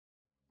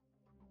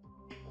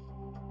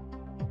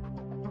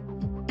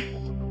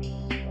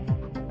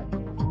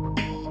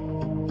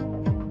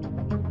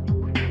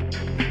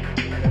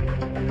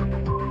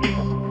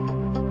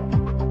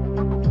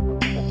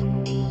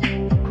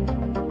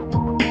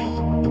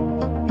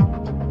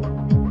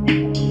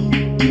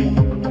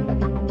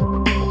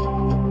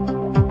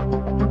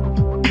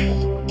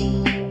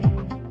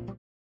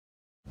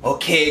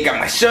Okay, got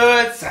my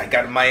shirts, I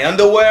got my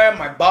underwear,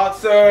 my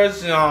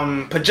boxers,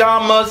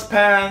 pajamas,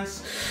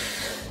 pants.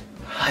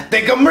 I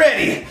think I'm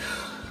ready.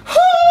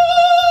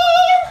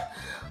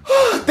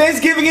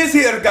 Thanksgiving is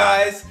here,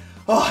 guys.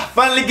 Oh,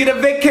 finally get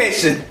a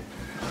vacation.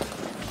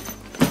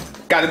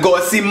 Gotta go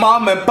and see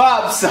Mom and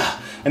Pops. I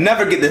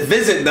never get to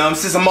visit them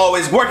since I'm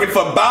always working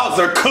for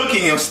Bowser,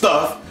 cooking and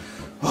stuff.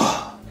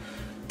 Oh,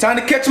 time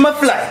to catch my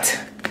flight.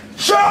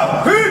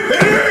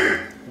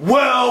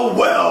 Well.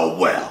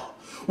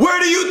 Where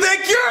do you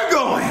think you're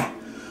going?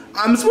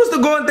 I'm supposed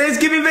to go on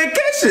Thanksgiving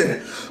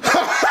vacation.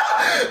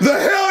 The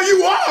hell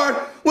you are?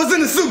 What's in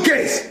the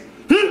suitcase?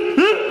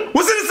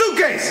 What's in the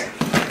suitcase?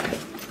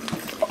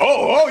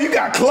 Oh, you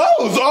got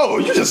clothes. Oh,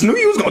 you just knew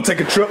you was gonna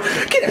take a trip.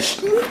 Get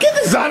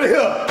this out of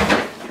here.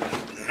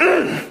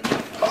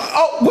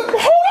 Oh,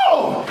 hold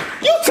on.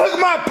 You took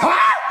my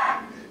pie?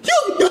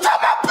 You took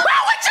my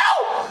pie with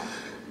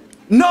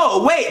you?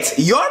 No, wait,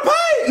 your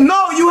pie?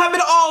 No, you have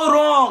it all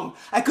wrong.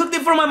 I cooked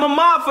it for my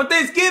mama for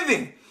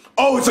Thanksgiving.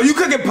 Oh, so you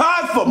cooking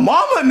pies for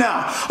Mama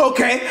now?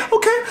 Okay.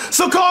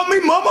 So call me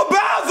Mama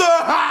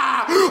Bowser.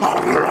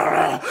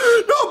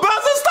 No,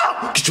 Bowser,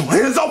 stop. Get your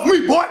hands off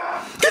me, boy.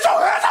 Get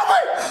your hands off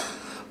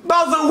me.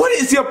 Bowser, what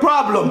is your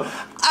problem?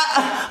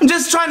 I'm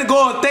just trying to go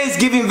on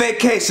Thanksgiving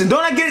vacation.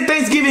 Don't I get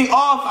Thanksgiving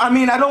off? I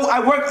mean, I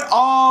work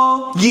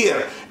all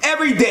year,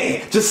 every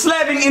day, just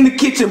slaving in the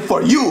kitchen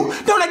for you.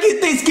 Don't I get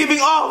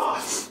Thanksgiving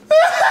off?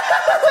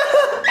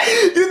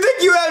 You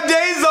think you have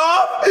days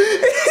off?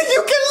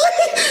 You can leave.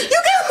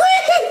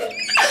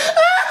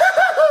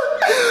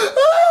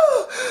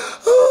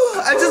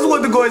 I just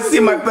want to go and see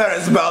my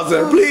parents,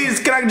 Bowser. Please,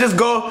 can I just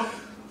go?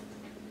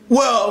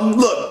 Well,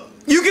 look.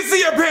 You can see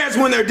your parents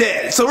when they're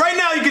dead. So right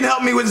now you can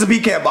help me with this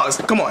pecan box.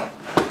 Come on.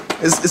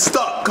 It's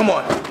stuck. Come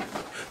on.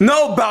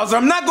 No, Bowser,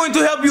 I'm not going to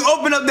help you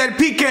open up that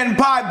pecan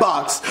pie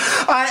box.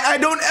 I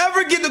don't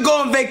ever get to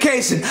go on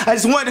vacation. I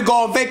just wanted to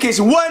go on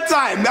vacation one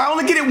time. I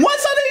only get it once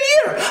out of the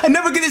year. I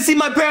never get to see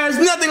my parents,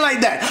 nothing like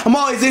that. I'm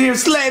always in here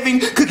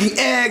slaving, cooking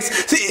eggs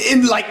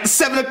in like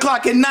 7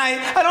 o'clock at night.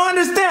 I don't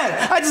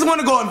understand. I just want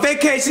to go on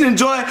vacation,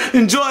 enjoy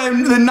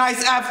the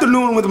nice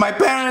afternoon with my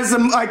parents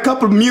and my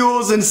couple of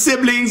mules and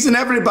siblings and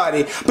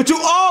everybody. But you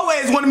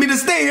always wanted me to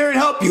stay here and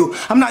help you.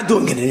 I'm not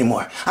doing it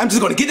anymore. I'm just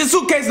going to get the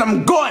suitcase and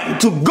I'm going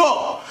to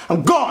go.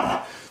 I'm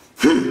gone.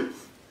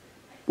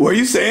 Were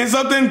you saying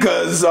something?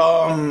 Cause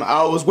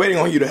I was waiting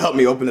on you to help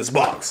me open this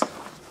box.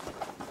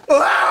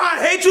 I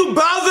hate you,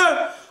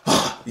 Bowser.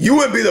 You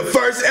wouldn't be the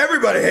first.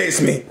 Everybody hates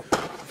me.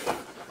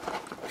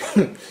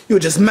 You're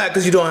just mad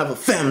because you don't have a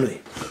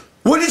family.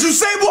 What did you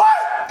say, boy?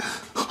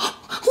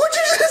 What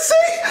did you just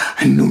say?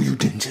 I knew you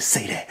didn't just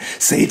say that.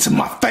 Say it to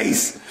my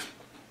face.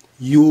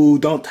 You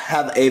don't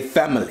have a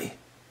family.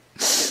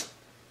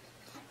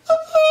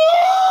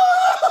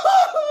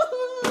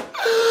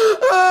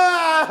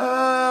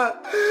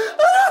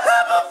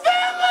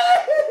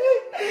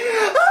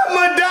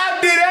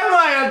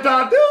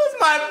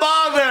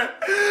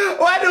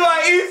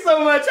 So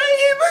much. I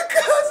eat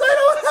because I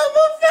don't have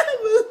a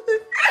family.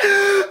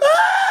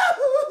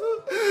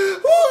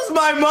 Who's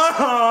my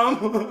mom?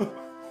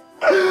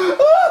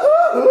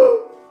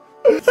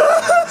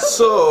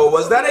 So,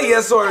 was that a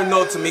yes or a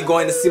no to me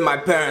going to see my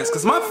parents?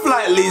 Because my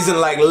flight leaves in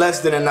like less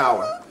than an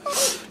hour.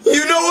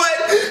 You know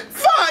what?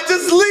 Fine,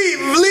 just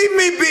leave. Leave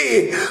me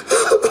be.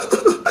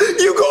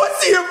 You go and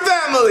see your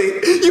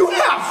family. You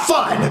have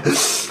fun.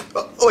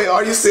 Wait,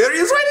 are you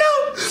serious right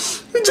now?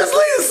 Just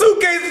leave the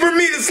suitcase for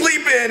me to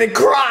sleep in and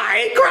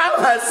cry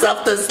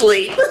myself to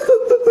sleep.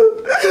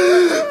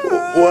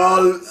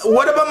 Well,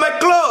 what about my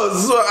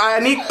clothes? I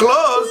need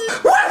clothes.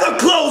 Why are the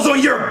clothes on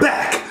your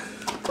back?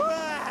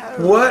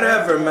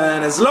 Whatever,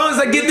 man. As long as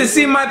I get to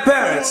see my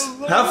parents.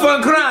 Have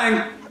fun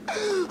crying.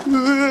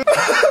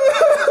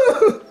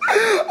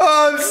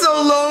 Oh, I'm so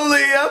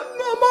lonely.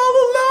 I'm all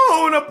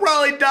alone. I'll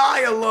probably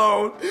die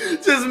alone.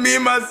 Just me,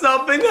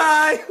 myself, and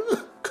I.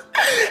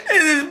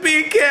 And this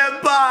pecan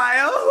pie.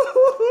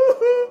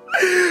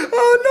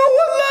 Oh, no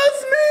one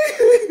loves me.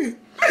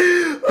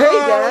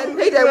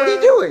 Hey, Dad, what are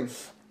you doing?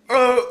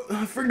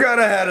 I forgot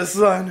I had a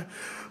son.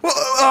 Well,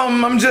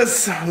 I'm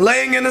just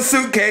laying in a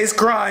suitcase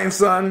crying,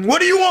 son.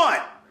 What do you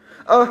want?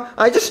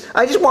 I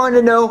just wanted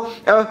to know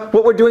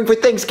what we're doing for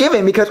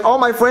Thanksgiving because all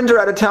my friends are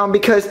out of town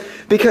because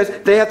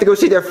they have to go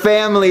see their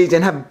families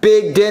and have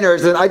big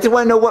dinners, and I just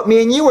want to know what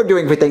me and you are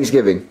doing for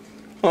Thanksgiving.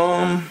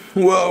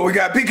 Well, we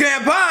got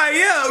pecan pie,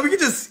 yeah. We can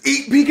just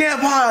eat pecan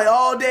pie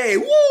all day.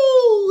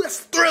 Woo! That's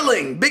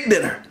thrilling. Big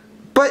dinner.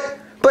 But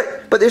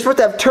they're supposed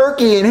to have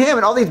turkey and ham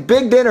and all these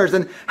big dinners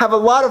and have a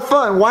lot of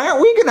fun. Why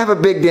aren't we gonna have a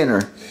big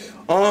dinner?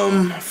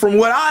 From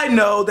what I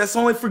know, that's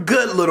only for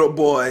good little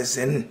boys.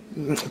 And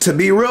to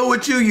be real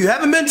with you, you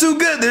haven't been too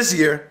good this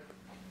year.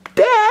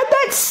 Dad,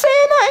 that's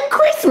Santa and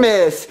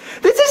Christmas.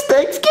 This is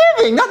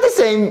Thanksgiving, not the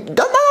same,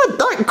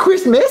 not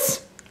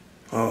Christmas.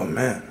 Oh,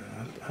 man.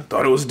 I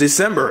thought it was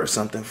December or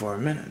something for a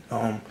minute.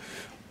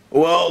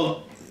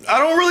 Well, I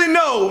don't really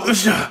know.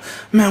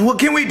 Man, what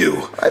can we do?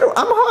 I'm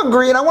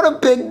hungry and I want a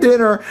big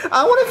dinner.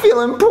 I want to feel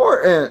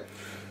important.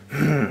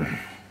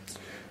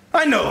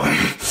 I know.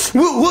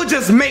 We'll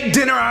just make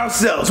dinner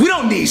ourselves. We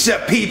don't need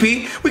Chef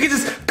Pee-Pee. We can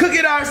just cook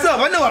it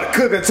ourselves. I know how to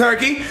cook a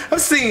turkey.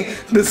 I've seen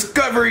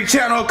Discovery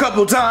Channel a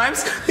couple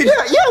times. We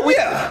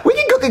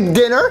can cook a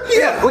dinner.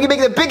 Yeah. We can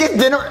make the biggest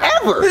dinner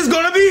ever. It's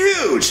gonna be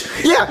huge.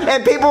 Yeah,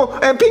 and people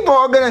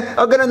are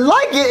gonna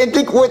like it and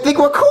think we're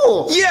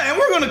cool. Yeah, and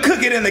we're gonna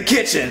cook it in the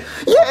kitchen.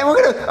 Yeah, and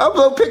we're gonna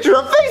upload pictures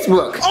on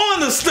Facebook. On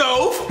the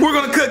stove, we're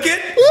gonna cook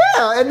it.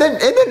 Yeah, and then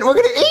we're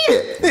gonna eat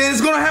it. And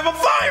it's gonna have a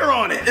fire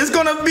on it. It's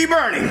gonna be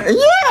burning.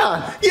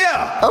 Yeah.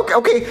 Yeah.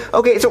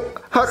 Okay. So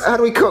how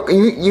do we cook?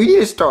 You need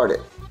to start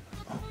it.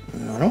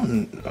 I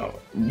don't know.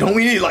 Don't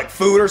we need like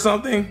food or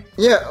something?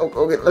 Yeah.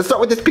 Okay. Let's start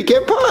with this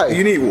pecan pie.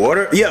 You need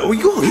water? Yeah.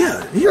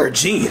 Yeah. You're a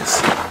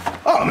genius.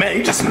 Oh man,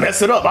 you just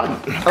mess it up.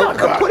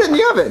 Put it in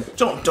the oven.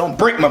 Don't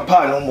break my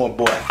pie no more,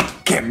 boy.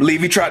 Can't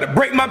believe you tried to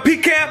break my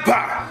pecan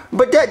pie.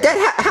 But Dad,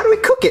 how do we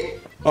cook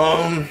it?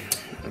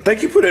 I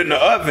think you put it in the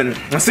oven.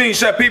 I've seen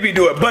Chef Pee-Pee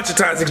do it a bunch of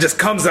times. It just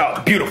comes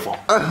out beautiful.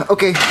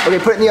 Okay, put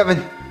it in the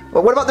oven.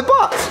 Well, what about the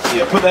box?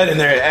 Yeah, put that in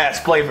there. It adds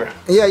flavor.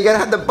 Yeah, you gotta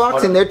have the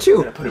box in there too.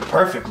 You gotta put it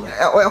perfectly.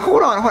 Well,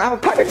 hold on. I have a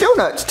pack of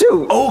donuts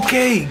too.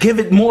 Okay, give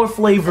it more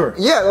flavor.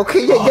 Yeah,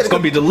 okay. Yeah, it's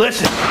gonna be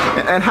delicious.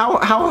 And how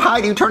high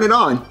do you turn it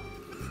on?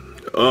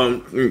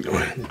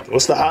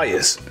 What's the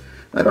highest?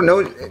 I don't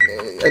know.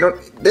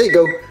 There you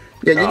go.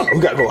 Yeah, we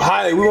gotta go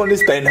high. We want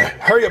this thing to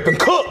hurry up and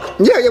cook.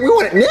 Yeah, we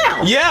want it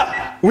now.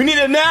 Yeah, we need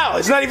it now.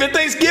 It's not even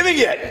Thanksgiving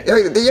yet.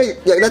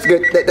 Yeah, that's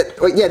good.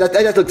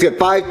 That looks good.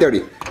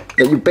 5:30.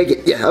 Yeah, you bake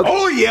it. Yeah. Okay.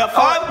 Oh yeah,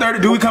 5:30.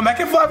 Do we come back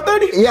at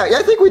 5:30? Yeah,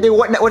 I think we do.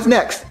 What's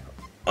next?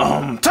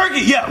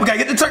 Turkey. Yeah, we gotta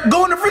get the turkey.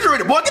 Go in the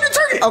refrigerator, boy. Get the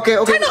turkey. Okay.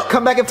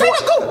 Come back in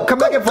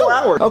 4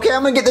 hours. Okay,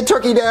 I'm gonna get the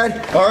turkey,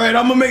 Dad. All right,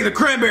 I'm gonna make the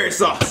cranberry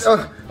sauce.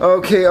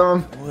 Okay.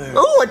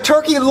 Oh, a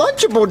turkey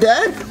Lunchable,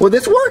 Dad. Will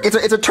this work?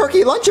 It's a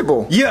turkey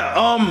Lunchable.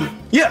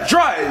 Yeah,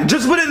 try it.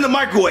 Just put it in the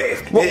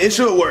microwave. It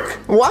should work.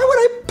 Why would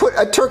I put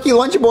a turkey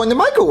Lunchable in the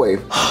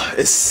microwave?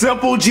 It's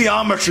simple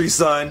geometry,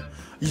 son.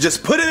 You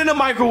just put it in the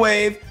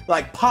microwave,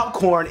 like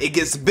popcorn, it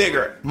gets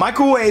bigger.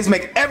 Microwaves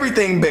make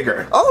everything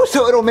bigger. Oh,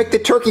 so it'll make the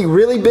turkey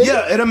really big?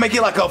 Yeah, it'll make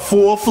it like a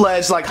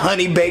full-fledged, like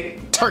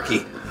honey-baked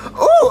turkey.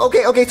 Oh,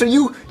 okay. So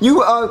you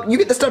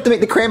get the stuff to make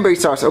the cranberry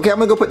sauce. Okay, I'm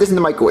gonna go put this in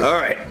the microwave. All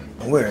right.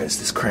 Where is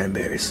this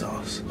cranberry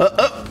sauce?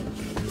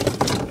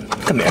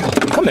 Come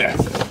here.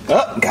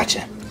 Oh,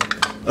 gotcha.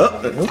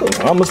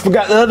 I almost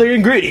forgot the other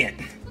ingredient.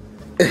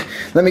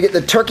 Let me get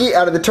the turkey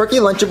out of the turkey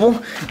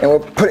Lunchable, and we'll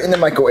put it in the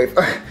microwave.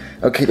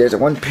 Okay, there's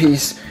one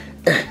piece.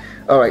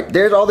 All right,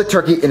 there's all the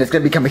turkey, and it's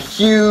gonna become a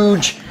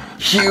huge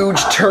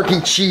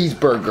turkey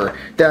cheeseburger.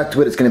 That's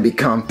what it's gonna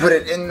become. Put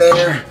it in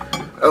there.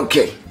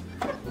 Okay.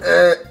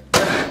 Dad,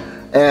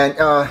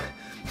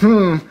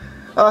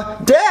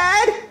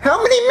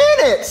 how many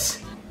minutes?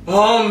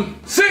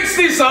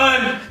 60,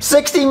 son.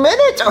 60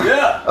 minutes? Oh,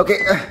 yeah. Okay.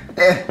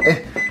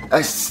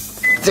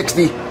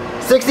 60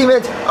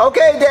 minutes.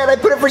 Okay, Dad, I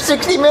put it for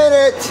 60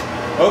 minutes.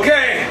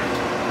 Okay.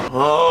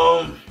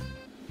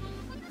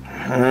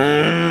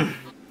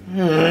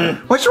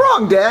 What's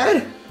wrong,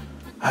 Dad?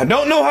 I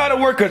don't know how to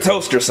work a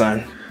toaster,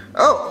 son.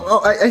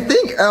 I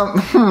think,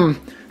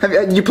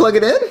 did you plug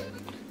it in?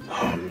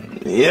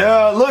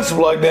 Yeah, it looks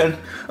plugged in.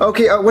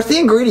 Okay, what's the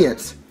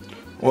ingredients?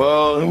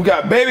 Well, we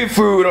got baby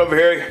food over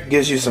here.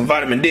 Gives you some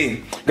vitamin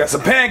D. Got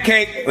some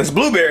pancake, this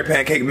blueberry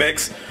pancake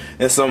mix,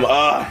 and some,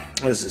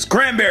 what is this,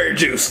 cranberry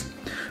juice.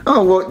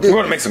 Oh, well. We're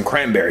gonna make some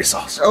cranberry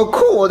sauce. Oh,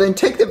 cool. Well, then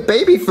take the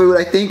baby food,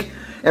 I think,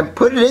 and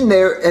put it in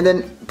there, and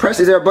then press,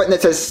 is there a button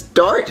that says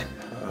start?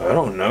 I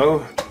don't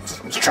know.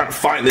 I'm just trying to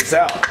find this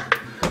out.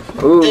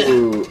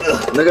 Ooh,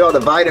 look at all the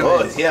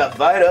vitamins. Oh, yeah,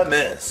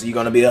 vitamins. You're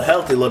gonna be a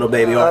healthy little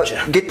baby, aren't you?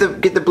 Get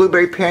the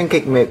blueberry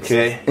pancake mix.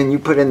 Okay. And you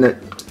put in the...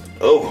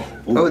 Oh,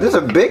 this is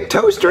a big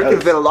toaster. It can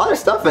fit a lot of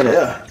stuff in it.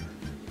 Yeah.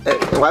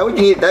 Why would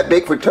you need it that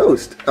big for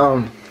toast?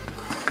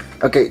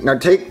 Okay, now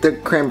take the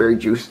cranberry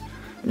juice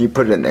and you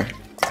put it in there.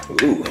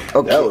 Ooh,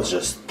 okay. That was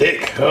just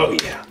thick. Oh,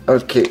 yeah.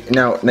 Okay,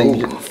 now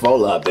you just...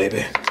 Fall out,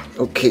 baby.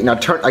 Okay, now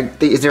turn...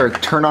 is there a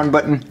turn on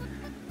button?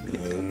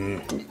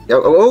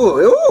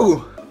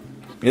 Oh.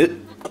 There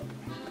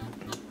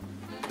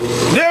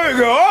we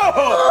go.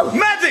 Oh,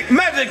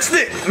 magic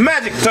stick,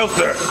 magic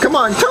toaster. Come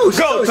on, toast.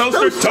 Go,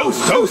 toaster.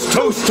 Toast.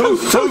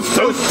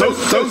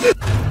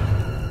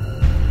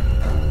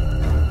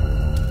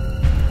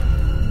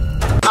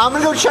 I'm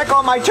gonna go check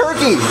on my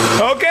turkey.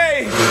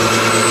 Okay.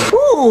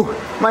 Ooh,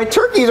 my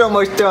turkey's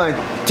almost done.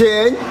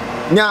 10,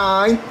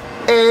 9,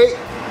 8,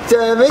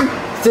 7,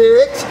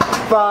 6,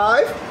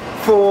 5,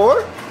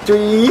 4,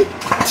 3,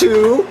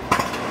 2,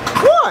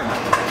 1.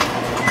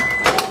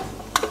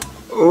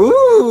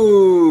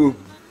 Ooh,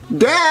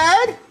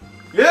 Dad.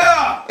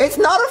 Yeah. It's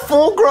not a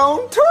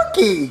full-grown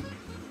turkey.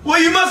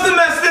 Well, you must have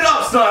messed it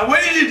up, son.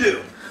 What did you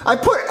do? I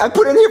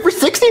put it in here for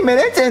 60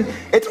 minutes, and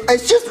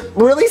it's just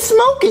really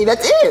smoky.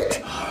 That's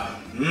it.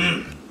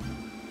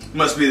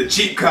 Must be the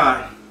cheap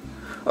kind.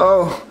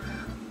 Oh.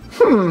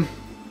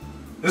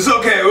 It's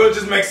okay. We'll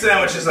just make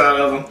sandwiches out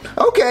of them.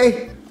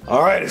 Okay.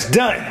 All right, it's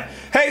done.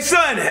 Hey,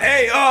 son.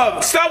 Hey,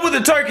 stop with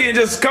the turkey and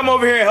just come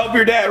over here and help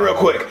your dad real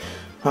quick.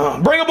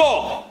 Bring a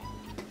bowl.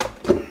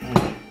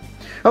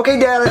 Okay,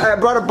 Dad, I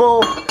brought a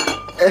bowl.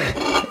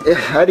 I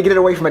had to get it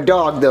away from my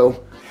dog,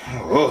 though.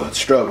 Oh,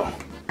 struggle.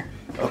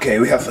 Okay,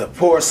 we have to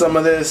pour some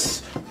of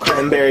this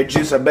cranberry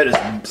juice. I bet it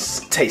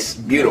tastes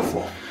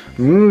beautiful.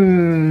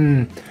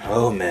 Mmm.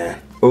 Oh, man.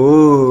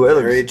 Ooh, it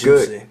Very looks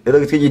juicy. good. It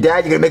looks good. Your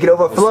dad, you're gonna make it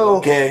overflow.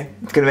 Okay.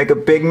 It's gonna make a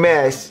big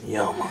mess.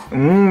 Yum.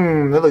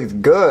 Mmm, that looks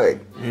good.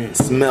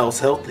 Smells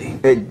healthy.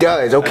 It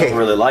does, I okay. don't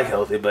really like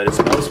healthy, but it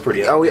smells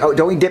pretty healthy. Oh,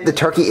 don't we dip the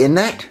turkey in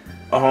that?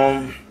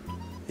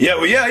 Yeah,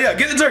 well, yeah,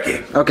 get the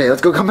turkey. Okay,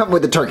 let's go come up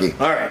with the turkey.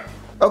 All right.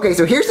 Okay,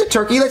 so here's the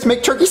turkey. Let's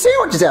make turkey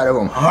sandwiches out of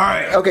them. All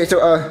right. Okay,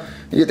 so,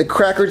 you get the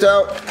crackers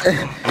out.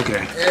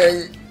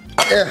 Okay.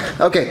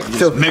 Okay,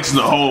 So so, mix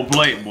the whole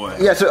plate, boy.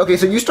 yeah, so, okay,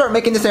 so you start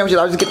making the sandwiches.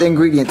 I'll just get the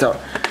ingredients out.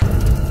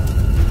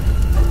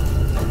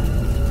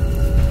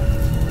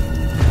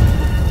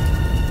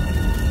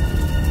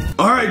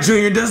 All right,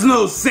 Junior, doesn't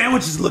those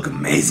sandwiches look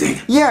amazing?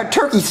 Yeah,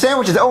 turkey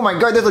sandwiches. Oh my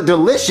God, those look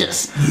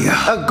delicious.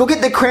 Yeah. Go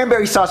get the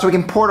cranberry sauce so we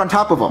can pour it on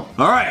top of them.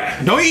 All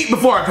right, don't eat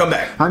before I come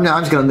back. I'm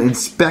just gonna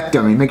inspect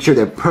them and make sure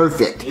they're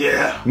perfect.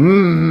 Yeah.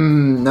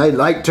 Mmm, I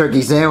like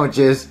turkey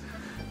sandwiches.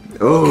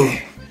 Oh.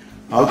 Okay.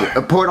 All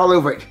right. Pour it all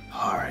over it.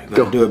 All right,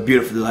 gotta do it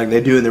beautifully like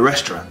they do in the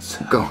restaurants.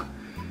 Go.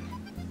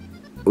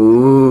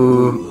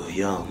 Ooh, Ooh,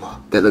 yum.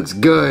 that looks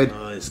good.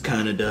 Oh, it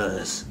kind of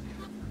does.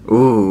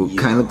 Ooh,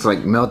 kind of looks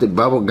like melted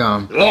bubble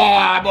gum.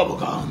 Ah,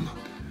 bubblegum.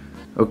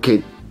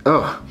 Okay.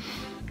 Oh,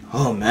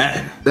 Oh,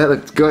 man. that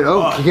looks good.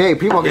 Okay,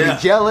 people are gonna yeah.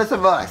 be jealous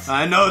of us.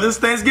 I know, this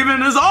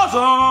Thanksgiving is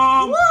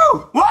awesome.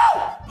 Woo! Woo!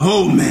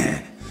 Oh,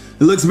 man.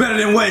 It looks better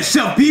than what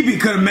Chef Pee-Pee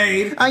could have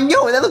made. I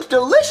know, that looks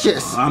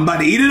delicious. I'm about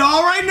to eat it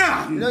all right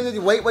now. No,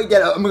 wait,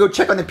 Dad. I'm gonna go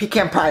check on the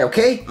pecan pie,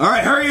 okay? All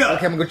right, hurry up.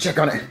 Okay, I'm gonna go check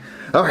on it.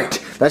 All right,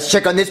 let's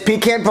check on this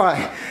pecan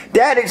pie.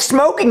 Dad, it's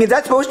smoking. Is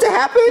that supposed to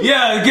happen?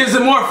 Yeah, it gives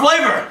it more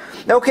flavor.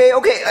 Okay,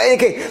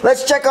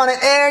 let's check on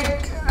it and...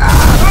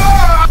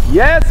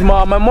 Yes,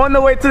 Mom, I'm on the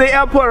way to the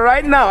airport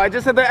right now. I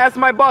just had to ask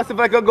my boss if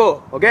I could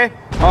go, okay?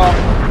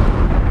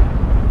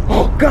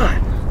 Oh,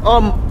 God.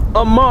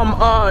 Mom,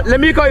 let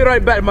me call you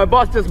right back. My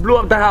boss just blew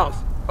up the house.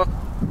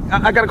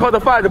 I gotta call the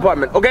fire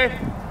department, okay?